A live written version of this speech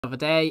Another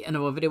day,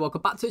 another video.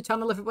 Welcome back to the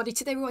channel, everybody.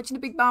 Today we're watching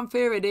The Big Bang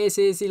Theory. This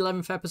is the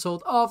 11th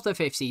episode of the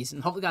 5th season.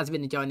 Hopefully you guys have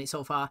been enjoying it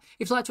so far.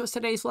 If you'd like to watch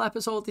today's full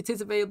episode, it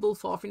is available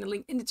for the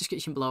link in the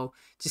description below.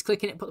 Just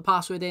click on it, put the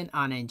password in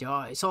and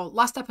enjoy. So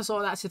last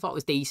episode I actually thought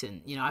was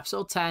decent. You know,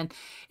 episode 10,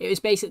 it was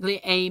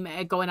basically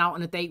Amy going out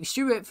on a date with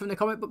Stuart from the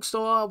comic book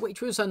store, which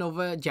was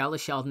another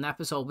jealous Sheldon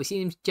episode. We've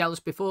seen him jealous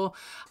before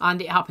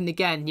and it happened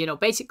again. You know,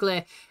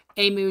 basically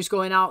Amy was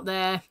going out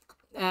there.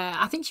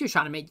 I think she was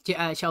trying to make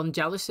Sheldon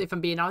jealous, if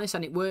I'm being honest,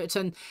 and it worked.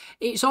 And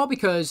it's all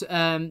because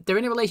they're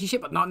in a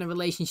relationship, but not in a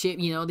relationship.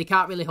 You know, they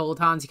can't really hold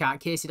hands, they can't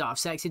kiss, they don't have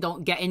sex, they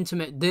don't get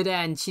intimate, do they?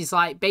 And she's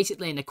like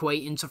basically an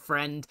acquaintance, a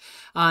friend.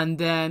 And,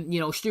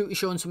 you know, Stuart was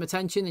showing some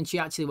attention and she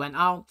actually went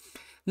out.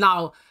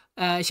 Now,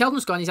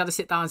 Sheldon's gone, he's had to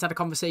sit down, he's had a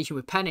conversation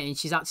with Penny, and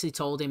she's actually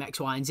told him X,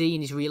 Y, and Z,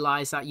 and he's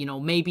realised that, you know,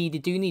 maybe they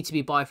do need to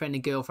be boyfriend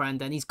and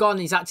girlfriend. And he's gone,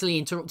 he's actually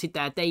interrupted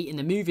their date in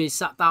the movies,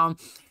 sat down.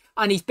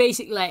 And he's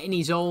basically, in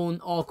his own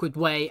awkward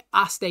way,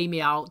 asked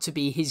Amy out to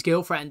be his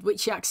girlfriend,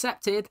 which she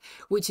accepted,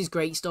 which is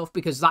great stuff,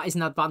 because that is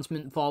an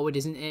advancement forward,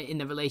 isn't it, in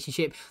the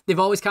relationship. They've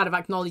always kind of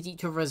acknowledged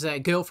each other as a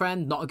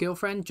girlfriend, not a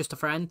girlfriend, just a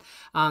friend.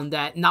 And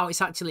now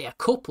it's actually a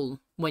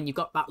couple when you've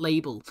got that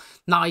label.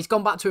 Now he's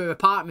gone back to her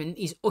apartment,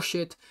 he's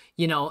ushered,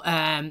 you know,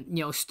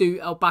 Stu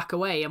back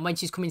away, and when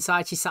she's come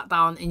inside, she sat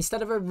down.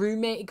 Instead of a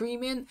roommate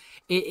agreement,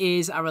 it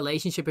is a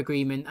relationship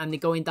agreement, and they're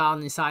going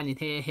down and signing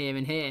here, here,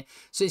 and here.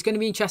 So it's going to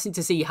be interesting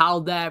to see how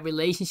their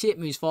relationship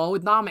moves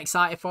forward. Now I'm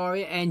excited for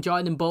it, I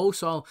enjoy them both,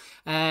 so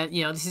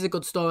you know, this is a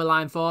good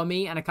storyline for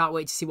me, and I can't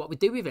wait to see what we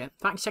do with it.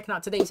 Thanks for checking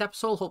out today's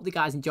episode, hope you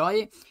guys enjoy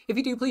it. If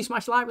you do, please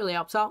smash like, really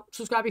helps out.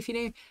 Subscribe if you're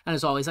new, and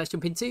as always, let's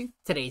jump into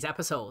today's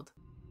episode.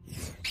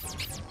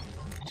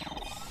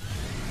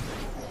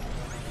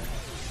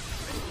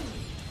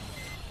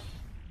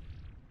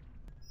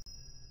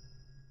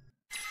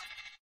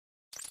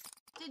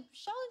 Did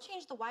Sheldon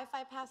change the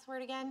Wi-Fi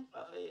password again?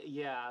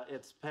 Yeah,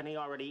 it's Penny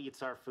already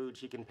eats our food.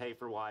 She can pay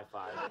for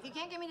Wi-Fi. If you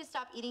can't get me to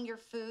stop eating your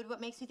food,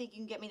 what makes you think you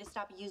can get me to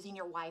stop using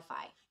your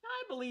Wi-Fi?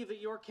 I believe that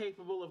you're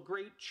capable of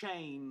great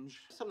change.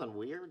 Something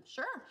weird?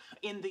 Sure.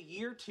 In the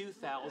year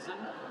 2000,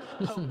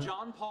 Pope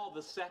John Paul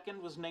II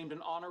was named an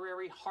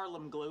honorary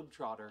Harlem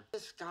Globetrotter.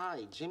 This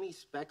guy, Jimmy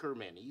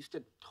Speckerman, he used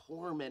to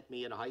torment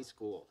me in high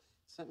school.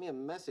 Sent me a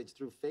message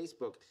through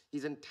Facebook.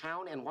 He's in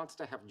town and wants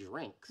to have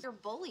drinks. You're a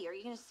bully. Are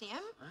you going to see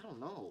him? I don't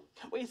know.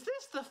 Wait, is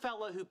this the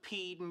fella who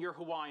peed in your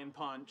Hawaiian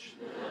punch?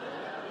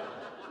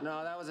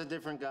 No, that was a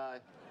different guy.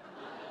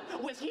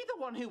 Was he the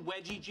one who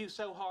wedgied you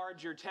so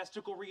hard your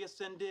testicle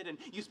reascended and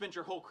you spent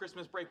your whole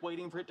Christmas break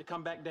waiting for it to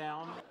come back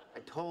down? I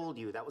told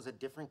you, that was a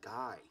different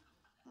guy.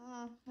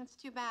 That's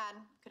too bad.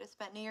 Could have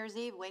spent New Year's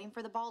Eve waiting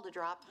for the ball to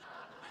drop.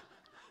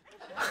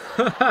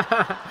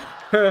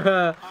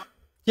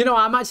 You know,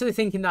 I'm actually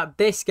thinking that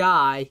this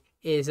guy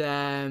is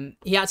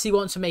he actually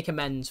wants to make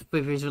amends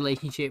with his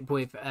relationship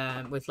with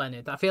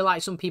Leonard. I feel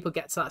like some people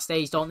get to that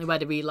stage, don't they, where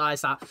they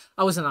realise that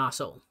I was an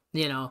arsehole.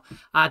 You know,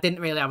 I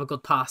didn't really have a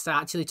good past. I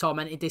actually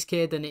tormented this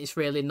kid and it's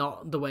really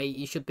not the way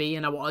it should be,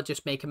 and I want to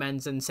just make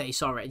amends and say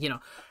sorry. You know,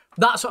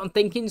 that's what I'm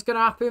thinking is going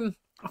to happen.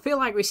 I feel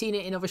like we've seen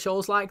it in other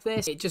shows like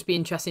this. It'd just be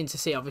interesting to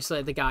see,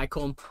 obviously, the guy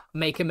come,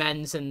 make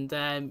amends and,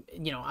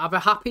 you know, have a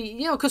happy,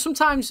 you know, because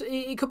sometimes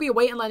it could be a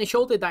weight on Leonard's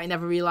shoulder that he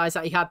never realised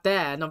that he had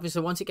there. And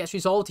obviously, once it gets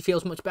resolved, he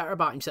feels much better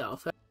about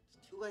himself.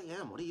 It's 2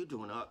 a.m. What are you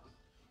doing up?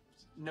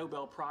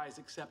 Nobel Prize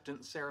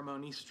acceptance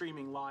ceremony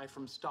streaming live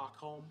from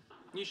Stockholm.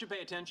 You should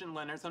pay attention,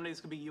 Leonard. Someday this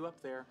could be you up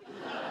there.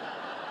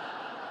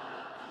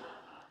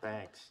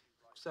 Thanks.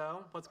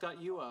 So, what's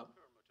got you up?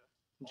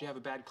 Did you have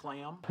a bad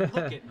clam?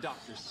 Look at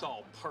Dr.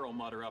 Saul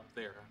Perlmutter up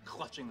there,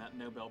 clutching that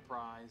Nobel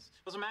Prize.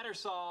 What's the matter,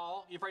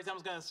 Saul? You afraid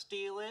someone's gonna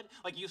steal it?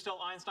 Like you stole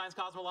Einstein's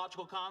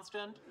cosmological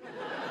constant?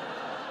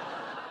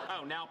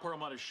 Oh, now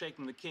Perlmutter's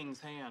shaking the king's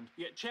hand.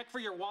 Yeah, check for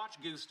your watch,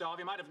 Gustav.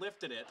 You might have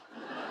lifted it.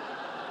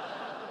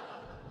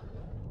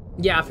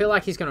 Yeah, I feel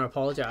like he's going to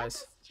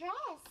apologise. Dress.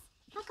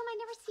 How come I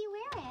never see you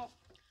wear it?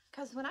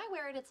 Because when I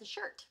wear it, it's a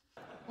shirt.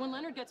 When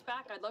Leonard gets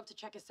back, I'd love to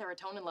check his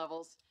serotonin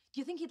levels.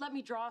 Do you think he'd let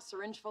me draw a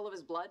syringe full of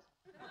his blood?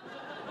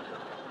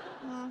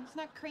 He's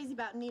not crazy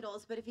about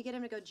needles, but if you get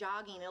him to go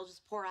jogging, it'll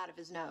just pour out of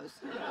his nose.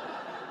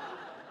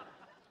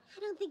 I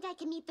don't think I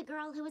can meet the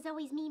girl who was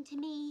always mean to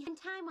me. One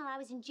time while I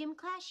was in gym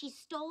class, she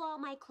stole all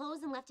my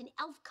clothes and left an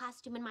elf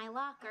costume in my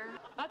locker.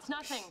 That's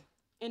nothing.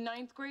 In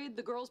 9th grade,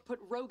 the girls put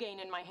Rogaine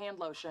in my hand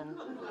lotion.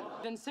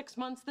 Within 6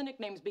 months, the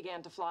nicknames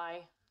began to fly.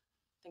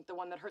 I think the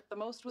one that hurt the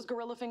most was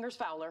Gorilla Fingers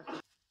Fowler.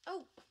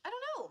 Oh, I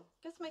don't know.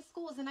 Guess my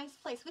school was a nice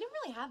place. We didn't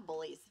really have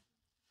bullies.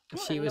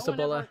 She was no the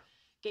one bully. ever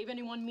gave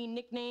anyone mean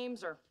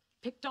nicknames or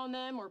picked on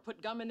them or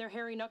put gum in their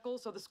hairy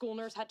knuckles so the school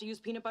nurse had to use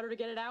peanut butter to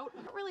get it out.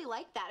 I don't really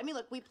like that. I mean,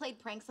 look, we played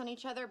pranks on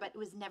each other, but it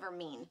was never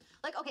mean.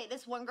 Like, okay,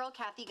 this one girl,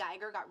 Kathy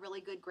Geiger, got really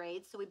good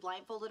grades, so we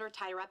blindfolded her,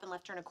 tied her up, and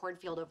left her in a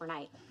cornfield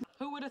overnight.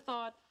 Who would have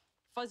thought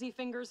Fuzzy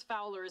Fingers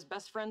Fowler is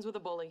best friends with a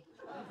bully?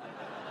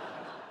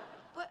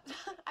 But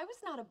I was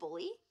not a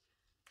bully.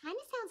 Kinda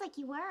sounds like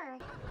you were.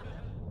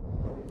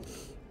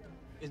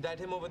 Is that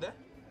him over there?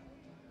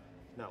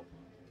 No.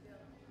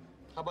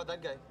 How about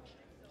that guy?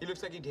 He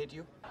looks like he'd hate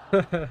you.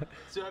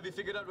 So have you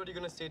figured out what you're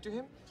gonna say to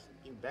him?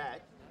 You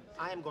bet.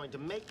 I am going to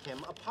make him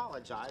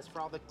apologize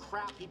for all the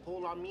crap he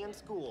pulled on me in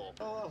school.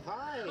 Oh,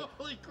 hi.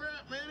 Holy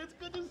crap, man, it's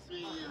good to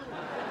see you.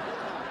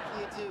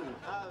 You too.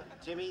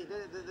 Jimmy,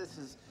 this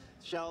is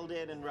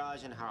Sheldon and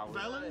Raj and Howard.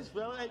 Fellas,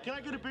 hey, can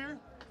I get a beer?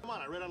 Come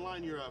on, I read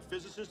online you're a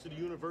physicist at the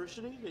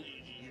university.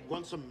 You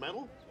won some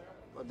medal?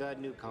 The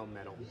Newcomb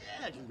medal.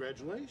 Yeah,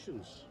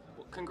 congratulations.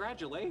 Well,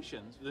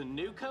 congratulations. The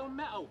new cone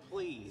medal? Oh,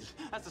 please.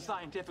 That's the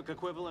scientific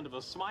equivalent of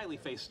a smiley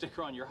face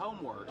sticker on your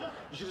homework.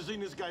 You should have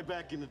seen this guy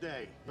back in the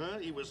day. Huh?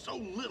 He was so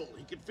little,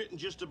 he could fit in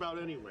just about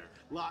anywhere.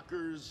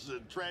 Lockers,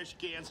 trash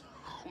cans.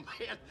 Oh,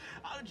 man,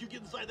 how did you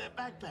get inside that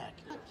backpack?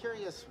 I'm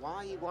curious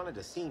why he wanted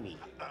to see me.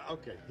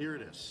 Okay, here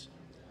it is.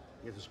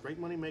 I have this great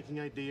money-making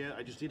idea.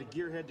 I just need a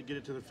gearhead to get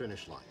it to the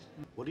finish line.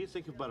 What do you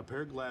think about a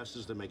pair of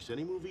glasses that makes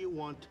any movie you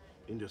want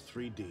into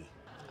 3D?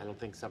 I don't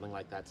think something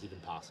like that's even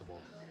possible.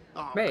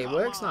 Oh, Mate, it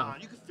works now.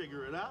 You can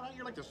figure it out.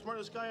 You're like the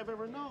smartest guy I've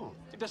ever known.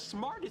 The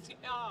smartest?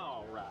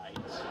 All right.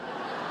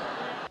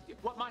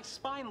 What my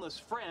spineless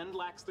friend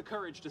lacks the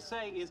courage to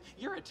say is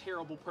you're a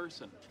terrible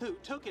person who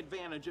took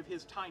advantage of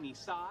his tiny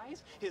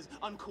size, his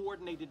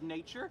uncoordinated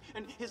nature,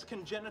 and his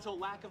congenital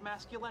lack of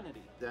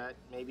masculinity. That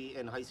maybe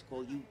in high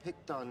school you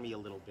picked on me a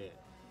little bit.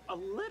 A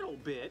little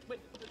bit, but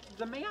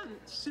the man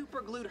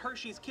superglued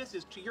Hershey's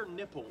Kisses to your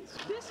nipples.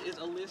 This is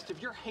a list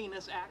of your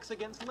heinous acts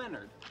against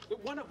Leonard,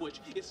 one of which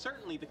is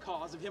certainly the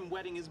cause of him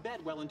wetting his bed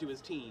well into his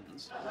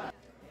teens. I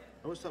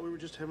always thought we were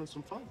just having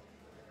some fun.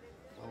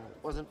 Well,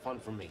 it wasn't fun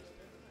for me.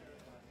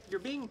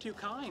 You're being too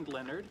kind,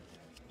 Leonard.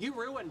 You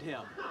ruined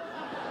him.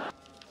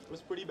 It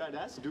was pretty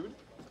badass, dude.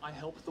 I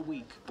helped the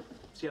weak.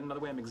 See, another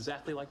way I'm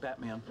exactly like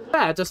Batman.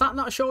 Yeah, does that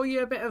not show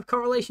you a bit of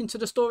correlation to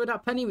the story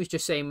that Penny was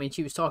just saying when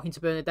she was talking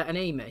to Bernadette and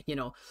Amy? You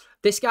know,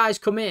 this guy's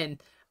come in,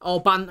 all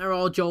banter,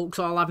 all jokes,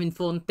 all having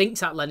fun, thinks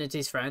that Leonard's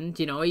his friend.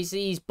 You know,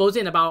 he's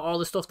buzzing about all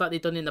the stuff that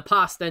they've done in the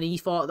past. Then he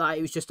thought that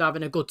he was just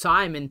having a good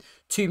time and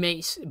two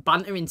mates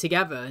bantering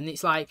together. And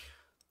it's like,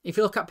 if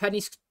you look at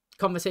Penny's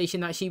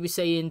conversation that she was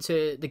saying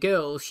to the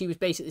girls, she was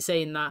basically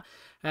saying that,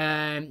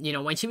 you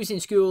know, when she was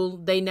in school,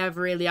 they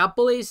never really had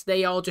bullies.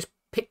 They all just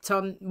picked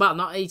on, well,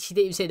 not, she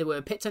didn't even say the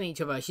word picked on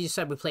each other. She just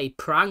said we played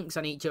pranks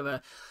on each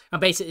other. And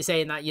basically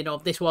saying that, you know,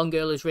 this one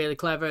girl is really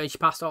clever and she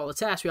passed all the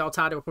tests. We all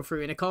tied her up and threw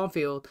her in a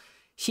cornfield.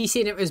 She's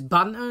seen it as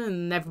banter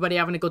and everybody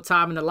having a good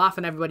time and a laugh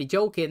and everybody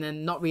joking,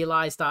 and not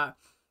realised that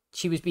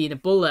she was being a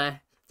bully,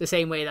 the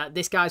same way that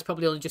this guy's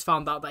probably only just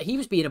found out that he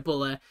was being a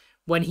bully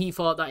when he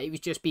thought that he was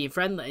just being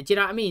friendly. Do you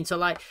know what I mean? So,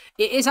 like,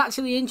 it is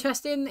actually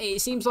interesting.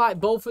 It seems like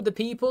both of the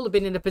people have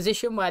been in a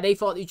position where they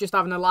thought they were just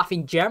having a laugh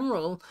in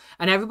general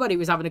and everybody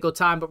was having a good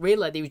time, but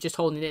really they were just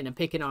holding it in and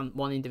picking on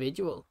one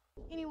individual.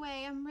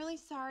 Anyway, I'm really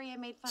sorry I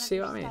made fun See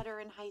of what your I mean?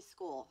 stutter in high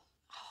school.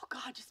 Oh,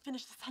 God, just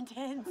finish the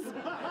sentence. No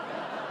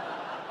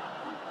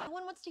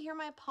one wants to hear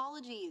my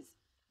apologies.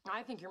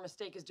 I think your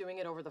mistake is doing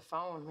it over the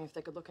phone. I mean, if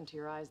they could look into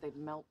your eyes, they'd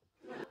melt.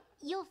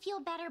 You'll feel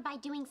better by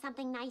doing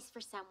something nice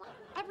for someone.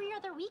 Every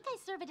other week I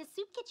serve at a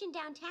soup kitchen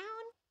downtown.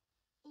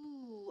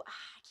 Ooh,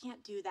 I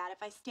can't do that.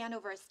 If I stand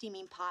over a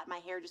steaming pot, my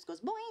hair just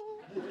goes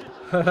boing.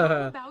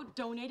 How about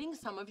donating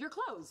some of your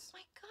clothes? Oh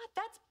my God,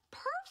 that's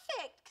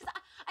perfect. Because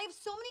I have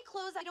so many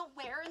clothes I don't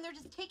wear, and they're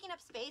just taking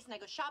up space, and I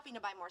go shopping to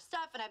buy more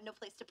stuff, and I have no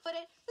place to put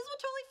it. This will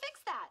totally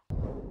fix that.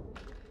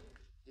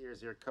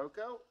 Here's your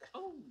cocoa.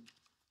 Oh,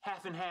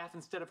 half and half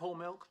instead of whole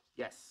milk?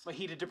 Yes. Like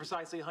heated to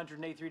precisely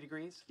 183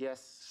 degrees?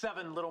 Yes.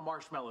 7 little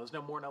marshmallows,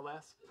 no more, no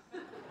less.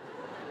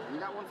 You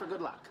got one for good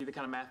luck. Be the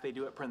kind of math they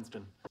do at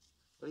Princeton.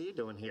 What are you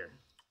doing here?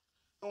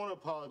 I want to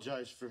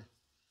apologize for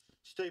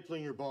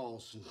stapling your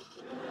balls and Do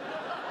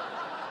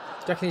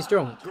you reckon he's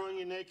drunk? throwing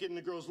you naked in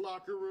the girls'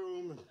 locker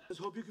room. I just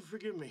hope you can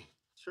forgive me.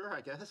 Sure,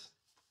 I guess.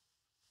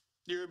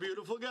 You're a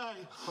beautiful guy.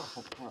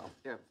 Oh, well,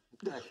 yeah.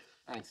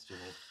 Thanks, Jimmy.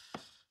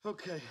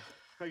 Okay,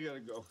 I gotta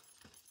go.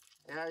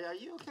 Are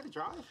you okay to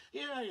drive?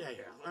 Yeah.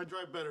 I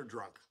drive better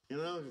drunk. You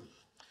know,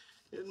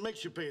 it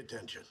makes you pay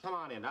attention. Come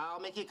on in. I'll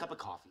make you a cup of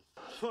coffee.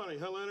 Funny,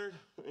 huh, Leonard?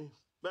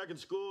 Back in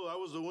school, I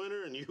was the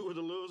winner and you were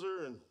the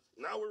loser, and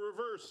now we're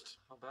reversed.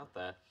 How about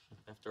that?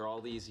 After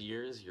all these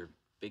years, your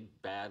big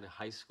bad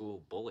high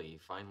school bully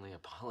finally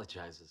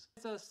apologizes.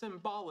 It's a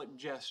symbolic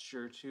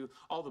gesture to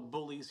all the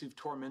bullies who've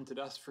tormented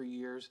us for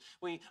years.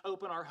 We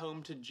open our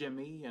home to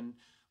Jimmy, and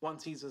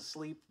once he's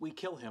asleep, we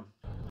kill him.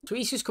 So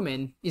he's just come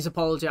in, he's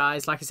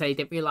apologised, like I say, he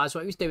didn't realise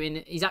what he was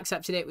doing, he's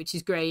accepted it, which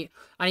is great,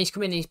 and he's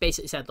come in and he's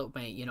basically said, look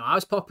mate, you know, I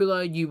was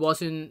popular, you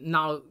wasn't,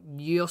 now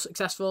you're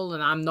successful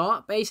and I'm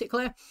not,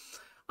 basically.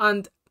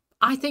 And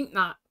I think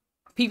that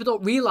people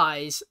don't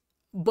realise,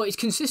 but it's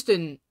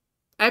consistent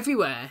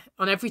everywhere,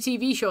 on every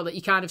TV show that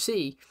you kind of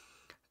see,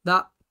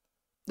 that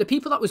the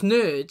people that was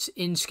nerds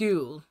in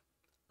school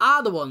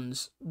are the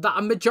ones that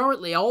are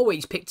majority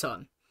always picked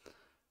on,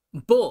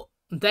 but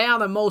they are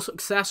the most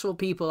successful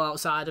people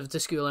outside of the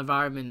school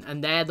environment,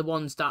 and they're the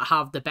ones that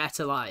have the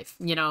better life.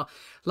 You know,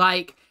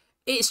 like,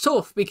 it's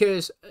tough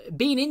because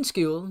being in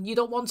school, you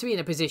don't want to be in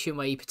a position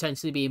where you're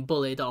potentially being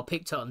bullied or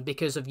picked on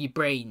because of your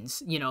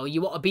brains. You know,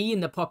 you want to be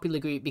in the popular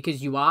group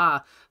because you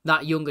are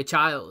that younger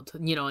child,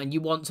 you know, and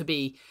you want to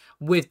be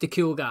with the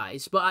cool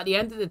guys. But at the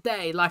end of the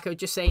day, like I was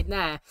just saying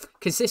there,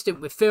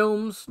 consistent with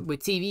films,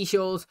 with TV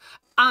shows,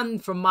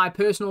 and from my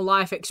personal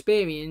life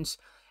experience,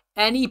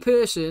 any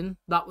person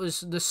that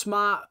was the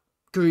smart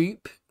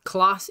group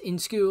class in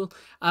school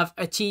have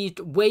achieved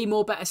way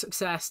more better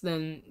success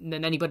than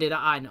anybody that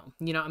I know.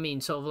 You know what I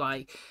mean? So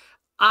like,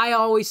 I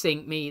always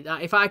think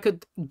that if I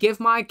could give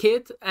my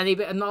kid any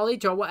bit of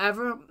knowledge or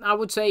whatever, I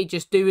would say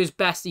just do as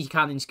best as you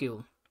can in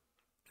school,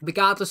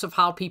 regardless of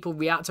how people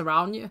react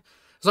around you.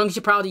 As long as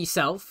you're proud of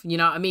yourself, you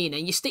know what I mean?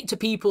 And you stick to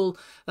people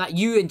that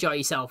you enjoy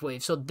yourself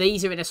with. So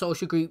these are in a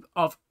social group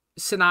of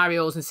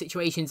scenarios and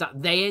situations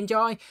that they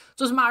enjoy.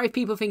 Doesn't matter if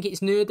people think it's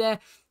nerdy,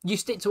 you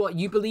stick to what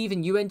you believe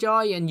and you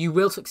enjoy and you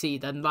will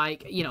succeed. And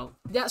like, you know,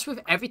 that's with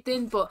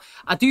everything. But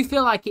I do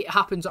feel like it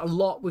happens a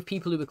lot with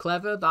people who are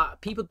clever,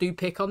 that people do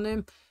pick on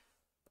them.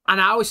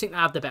 And I always think they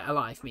have the better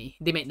life,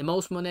 They make the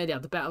most money, they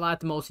have the better life,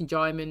 the most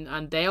enjoyment,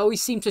 and they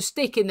always seem to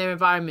stick in their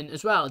environment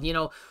as well. You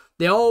know,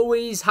 they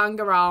always hang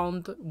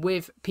around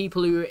with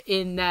people who are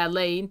in their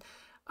lane,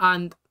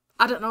 and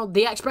I don't know,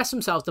 they express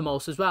themselves the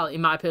most as well,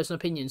 in my personal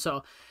opinion.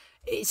 So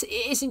it's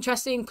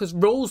interesting because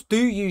roles do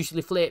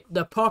usually flip.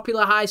 The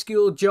popular high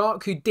school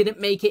jock who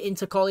didn't make it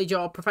into college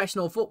or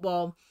professional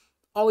football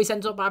always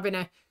ends up having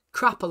a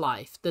crapper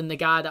life than the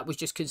guy that was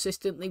just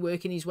consistently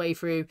working his way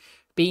through,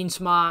 being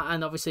smart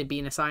and obviously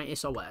being a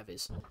scientist or whatever it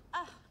is.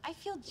 I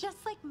feel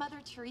just like Mother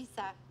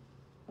Teresa.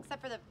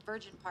 Except for the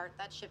virgin part,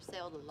 that ship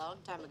sailed a long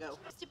time ago.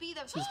 Used to be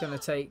the. She's gonna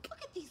take.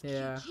 Look at these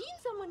yeah. cute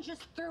jeans someone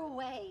just threw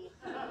away.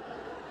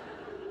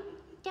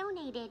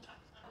 Donated.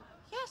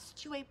 Yes,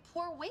 to a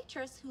poor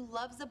waitress who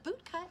loves a boot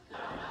cut.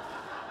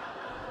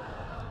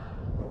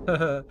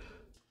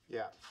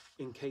 Yeah.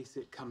 In case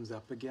it comes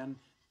up again,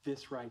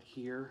 this right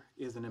here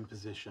is an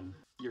imposition.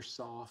 You're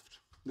soft.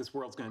 This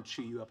world's gonna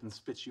chew you up and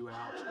spit you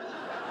out.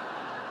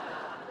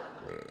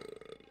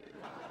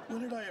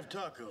 When did I have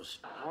tacos?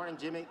 Morning,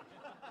 Jimmy.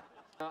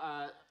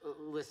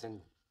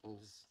 Listen,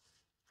 it's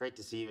great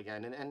to see you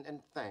again,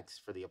 and thanks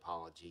for the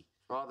apology.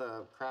 For all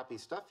the crappy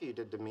stuff you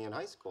did to me in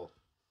high school.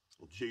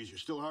 Well, geez, you're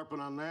still harping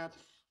on that?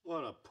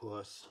 What a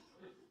puss.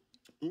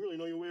 You really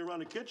know your way around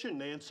the kitchen,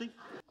 Nancy.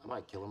 I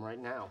might kill him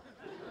right now.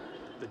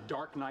 The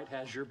Dark Knight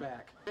has your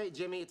back. Hey,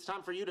 Jimmy, it's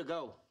time for you to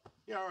go.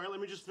 Yeah, all right, let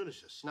me just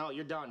finish this. No,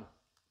 you're done.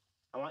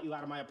 I want you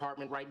out of my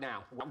apartment right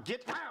now. Now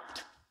get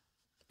out!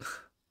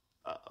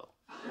 Uh-oh.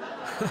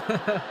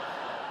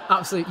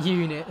 Absolute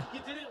unit. You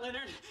did it,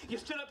 Leonard. You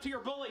stood up to your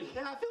bully.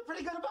 Yeah, I feel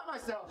pretty good about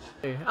myself.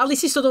 At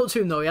least he stood up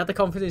to him though. He had the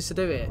confidence to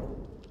do it.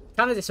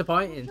 Kind of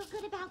disappointing.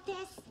 Feel good about this?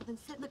 Then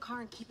sit in the car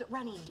and keep it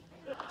running.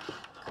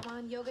 Come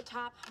on, yoga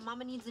top.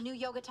 Mama needs a new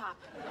yoga top.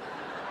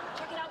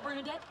 Check it out,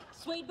 Bernadette.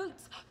 Suede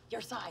boots.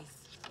 Your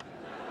size.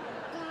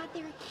 God,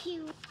 they're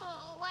cute.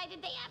 Oh, why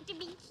did they have to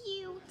be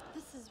cute?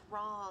 This is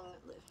wrong.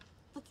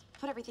 Let's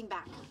put everything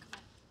back. Come on.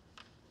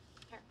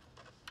 Here.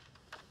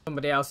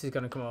 Somebody else is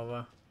gonna come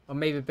over, or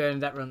maybe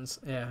Bernadette runs.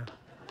 Yeah.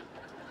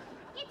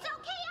 It's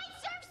okay, I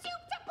serve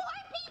soup to poor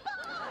people!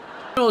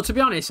 No, to be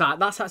honest,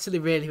 that's actually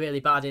really, really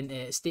bad, isn't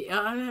it?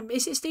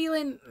 Is it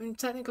stealing?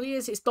 Technically,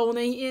 it's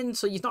donating,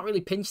 so you've not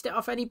really pinched it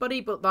off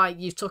anybody, but like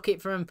you took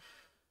it from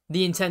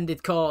the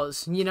intended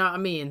cause. You know what I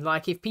mean?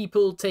 Like if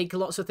people take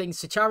lots of things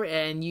to charity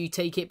and you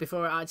take it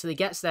before it actually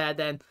gets there,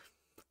 then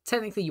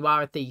technically you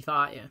are a thief,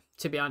 aren't you?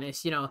 To be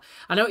honest, you know,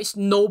 I know it's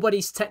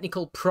nobody's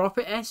technical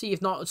property, so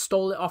you've not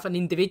stole it off an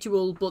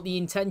individual, but the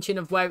intention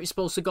of where it's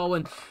supposed to go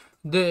and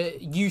the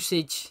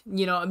usage,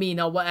 you know what I mean,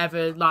 or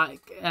whatever,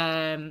 like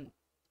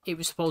it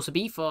was supposed to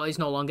be for is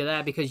no longer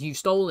there because you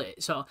stole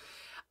it. So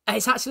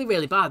it's actually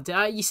really bad.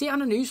 You see it on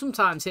the news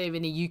sometimes here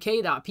in the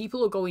UK that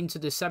people will go into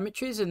the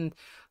cemeteries and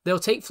they'll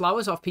take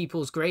flowers off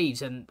people's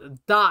graves, and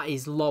that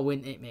is low,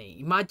 isn't it, mate?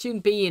 Imagine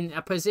being in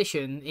a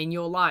position in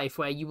your life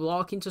where you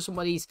walk into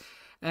somebody's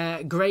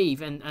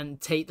grave and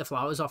take the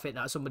flowers off it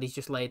that somebody's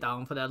just laid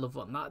down for their loved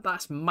one.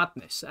 That's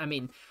madness. I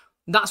mean,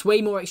 that's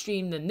way more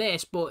extreme than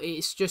this, but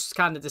it's just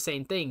kind of the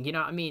same thing, you know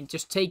what I mean?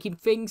 Just taking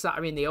things that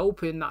are in the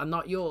open that are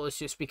not yours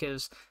just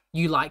because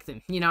you like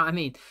them, you know what I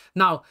mean?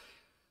 Now,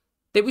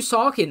 they was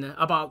talking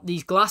about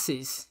these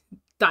glasses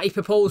that he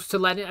proposed to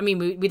Leonard. I mean,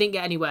 we didn't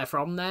get anywhere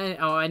from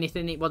there or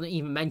anything. It wasn't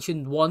even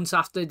mentioned once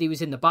after he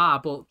was in the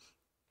bar, but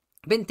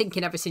I've been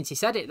thinking ever since he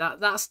said it,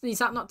 is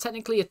that not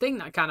technically a thing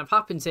that kind of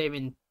happens here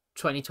in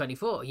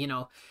 2024, you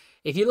know?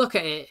 If you look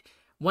at it,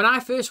 when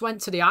I first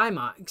went to the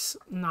IMAX,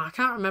 I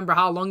can't remember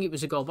how long it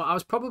was ago, but I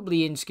was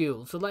probably in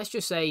school. So let's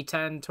just say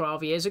 10,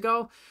 12 years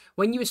ago.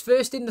 When you was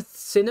first in the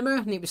cinema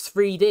and it was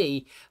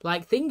 3D,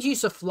 like things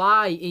used to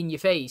fly in your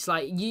face.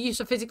 Like you used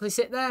to physically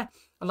sit there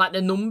and like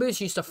the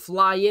numbers used to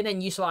fly in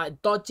and you used to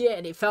like dodge it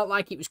and it felt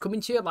like it was coming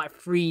to you like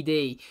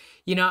 3D.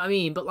 You know what I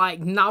mean? But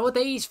like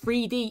nowadays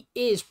 3D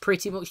is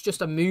pretty much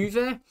just a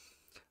movie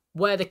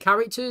where the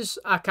characters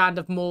are kind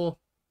of more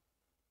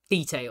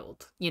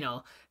detailed, you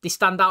know, they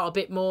stand out a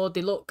bit more,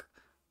 they look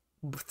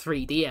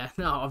 3D,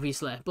 no,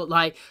 obviously, but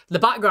like the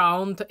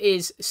background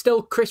is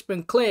still crisp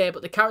and clear,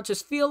 but the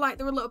characters feel like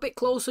they're a little bit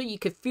closer. You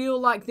could feel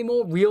like they're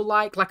more real,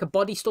 like a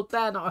body stood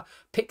there, not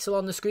a pixel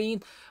on the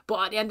screen.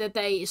 But at the end of the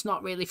day, it's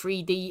not really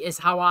 3D. Is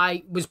how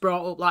I was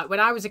brought up. Like when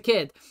I was a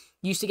kid,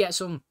 used to get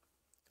some.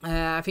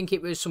 I think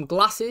it was some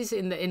glasses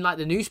in like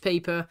the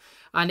newspaper,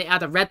 and it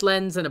had a red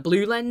lens and a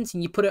blue lens,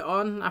 and you put it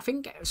on. I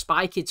think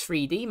Spy Kids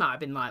 3D might have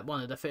been like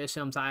one of the first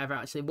films I ever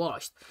actually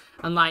watched.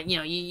 And like, you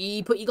know,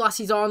 you put your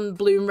glasses on,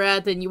 blue and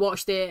red, and you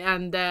watched it,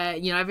 and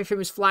you know, everything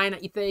was flying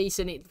at your face,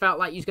 and it felt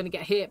like you was going to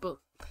get hit, but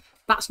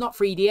that's not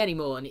 3D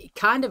anymore, and it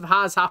kind of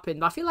has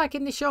happened. I feel like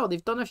in the show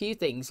they've done a few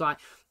things, like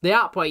the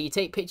app where you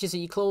take pictures of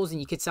your clothes and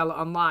you could sell it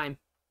online.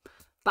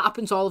 That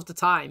happens all of the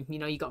time. You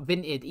know, you got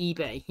Vinted,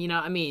 eBay, you know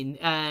what I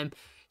mean?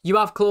 You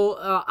have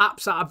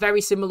apps that are very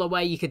similar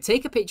where you could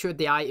take a picture of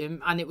the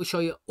item and it will show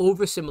you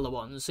other similar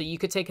ones. So you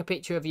could take a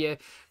picture of your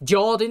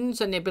Jordans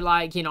and they'd be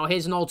like, you know,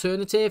 here's an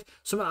alternative.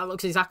 Something that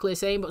looks exactly the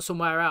same but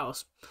somewhere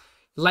else.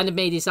 Leonard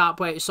made this app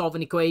where it was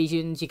solving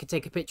equations. You could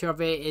take a picture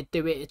of it, it'd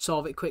do it, it'd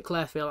solve it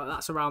quickly. I feel like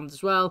that's around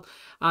as well.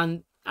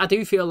 And I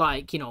do feel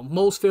like, you know,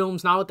 most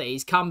films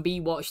nowadays can be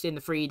watched in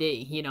the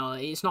 3D. You know,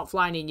 it's not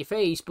flying in your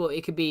face, but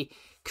it could be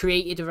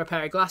created with a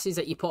pair of glasses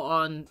that you put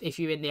on if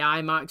you're in the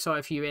IMAX or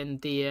if you're in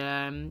the,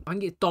 I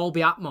think it's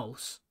Dolby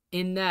Atmos.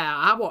 In there,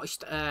 I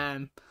watched,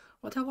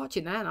 what did I watch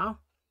in there now?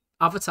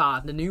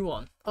 Avatar, the new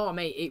one. Oh,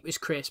 mate, it was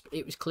crisp,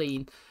 it was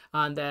clean,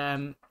 and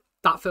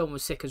that film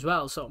was sick as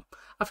well. So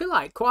I feel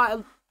like quite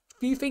a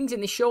few things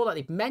in this show that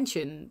they've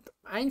mentioned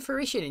are in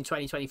fruition in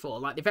 2024.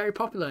 Like, they're very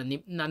popular and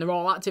they're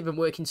all active and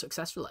working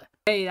successfully.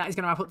 Hey, that is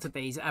going to wrap up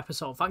today's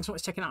episode. Thanks so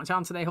much for checking out the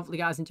channel today. Hopefully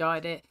you guys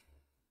enjoyed it.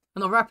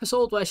 Another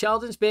episode where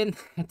Sheldon's been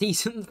a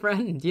decent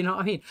friend, you know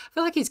what I mean? I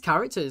feel like his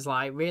character is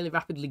like really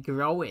rapidly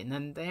growing,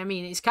 and I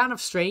mean, it's kind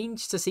of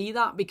strange to see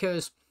that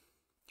because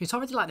he's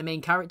already like the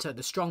main character,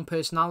 the strong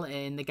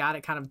personality, and the guy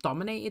that kind of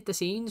dominated the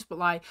scenes. But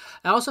like,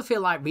 I also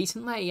feel like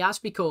recently he has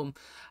become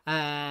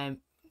a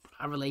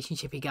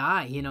relationshipy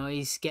guy. You know,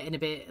 he's getting a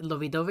bit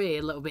lovey-dovey,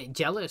 a little bit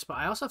jealous, but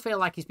I also feel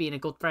like he's being a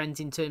good friend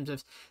in terms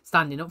of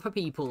standing up for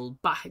people,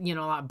 you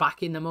know, like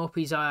backing them up.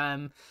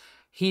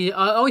 He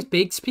always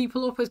bigs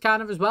people up as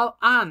kind of as well,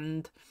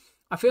 and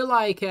I feel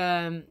like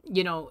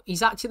you know,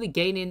 he's actually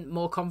gaining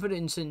more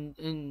confidence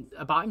in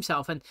about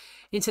himself. And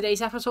in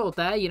today's episode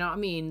there, you know what I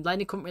mean,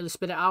 Lenny couldn't really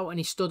spit it out, and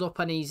he stood up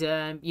and he's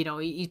you know,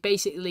 he's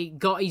basically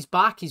got his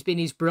back. He's been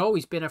his bro,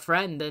 he's been a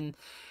friend. And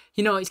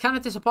you know, it's kind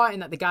of disappointing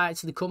that the guy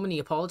actually come and he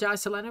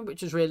apologised to Leonard,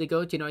 which was really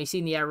good. You know, he's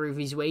seen the error of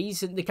his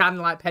ways, and the kind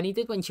of like Penny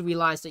did when she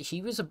realised that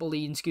she was a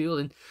bully in school,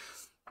 and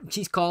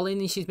she's calling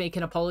and she's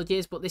making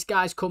apologies. But this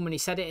guy's come and he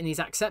said it and he's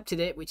accepted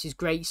it, which is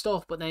great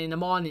stuff. But then in the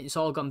morning it's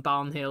all gone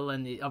downhill,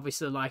 and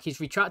obviously like he's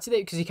retracted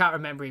it because he can't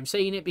remember him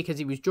saying it because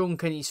he was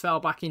drunk, and he's fell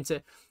back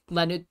into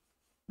Leonard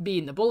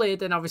being the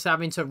bullied and obviously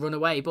having to run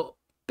away. But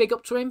big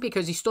up to him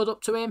because he stood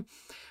up to him,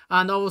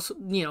 and also,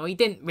 you know, he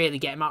didn't really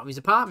get him out of his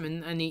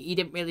apartment, and he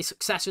didn't really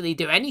successfully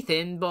do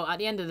anything. But at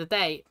the end of the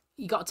day,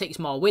 you got to take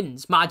small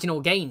wins,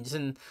 marginal gains,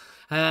 and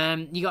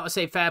you got to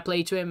say fair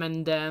play to him.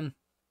 And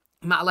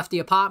he might have left the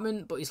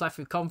apartment, but he's left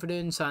with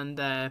confidence, and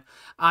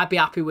I'd be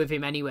happy with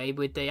him anyway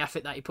with the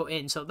effort that he put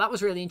in. So that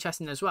was really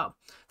interesting as well.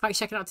 Thanks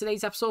for checking out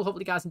today's episode.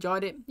 Hopefully you guys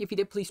enjoyed it. If you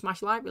did, please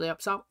smash like, really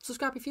helps out.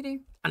 Subscribe if you do.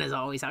 And as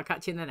always, I'll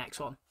catch you in the next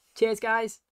one. Cheers, guys.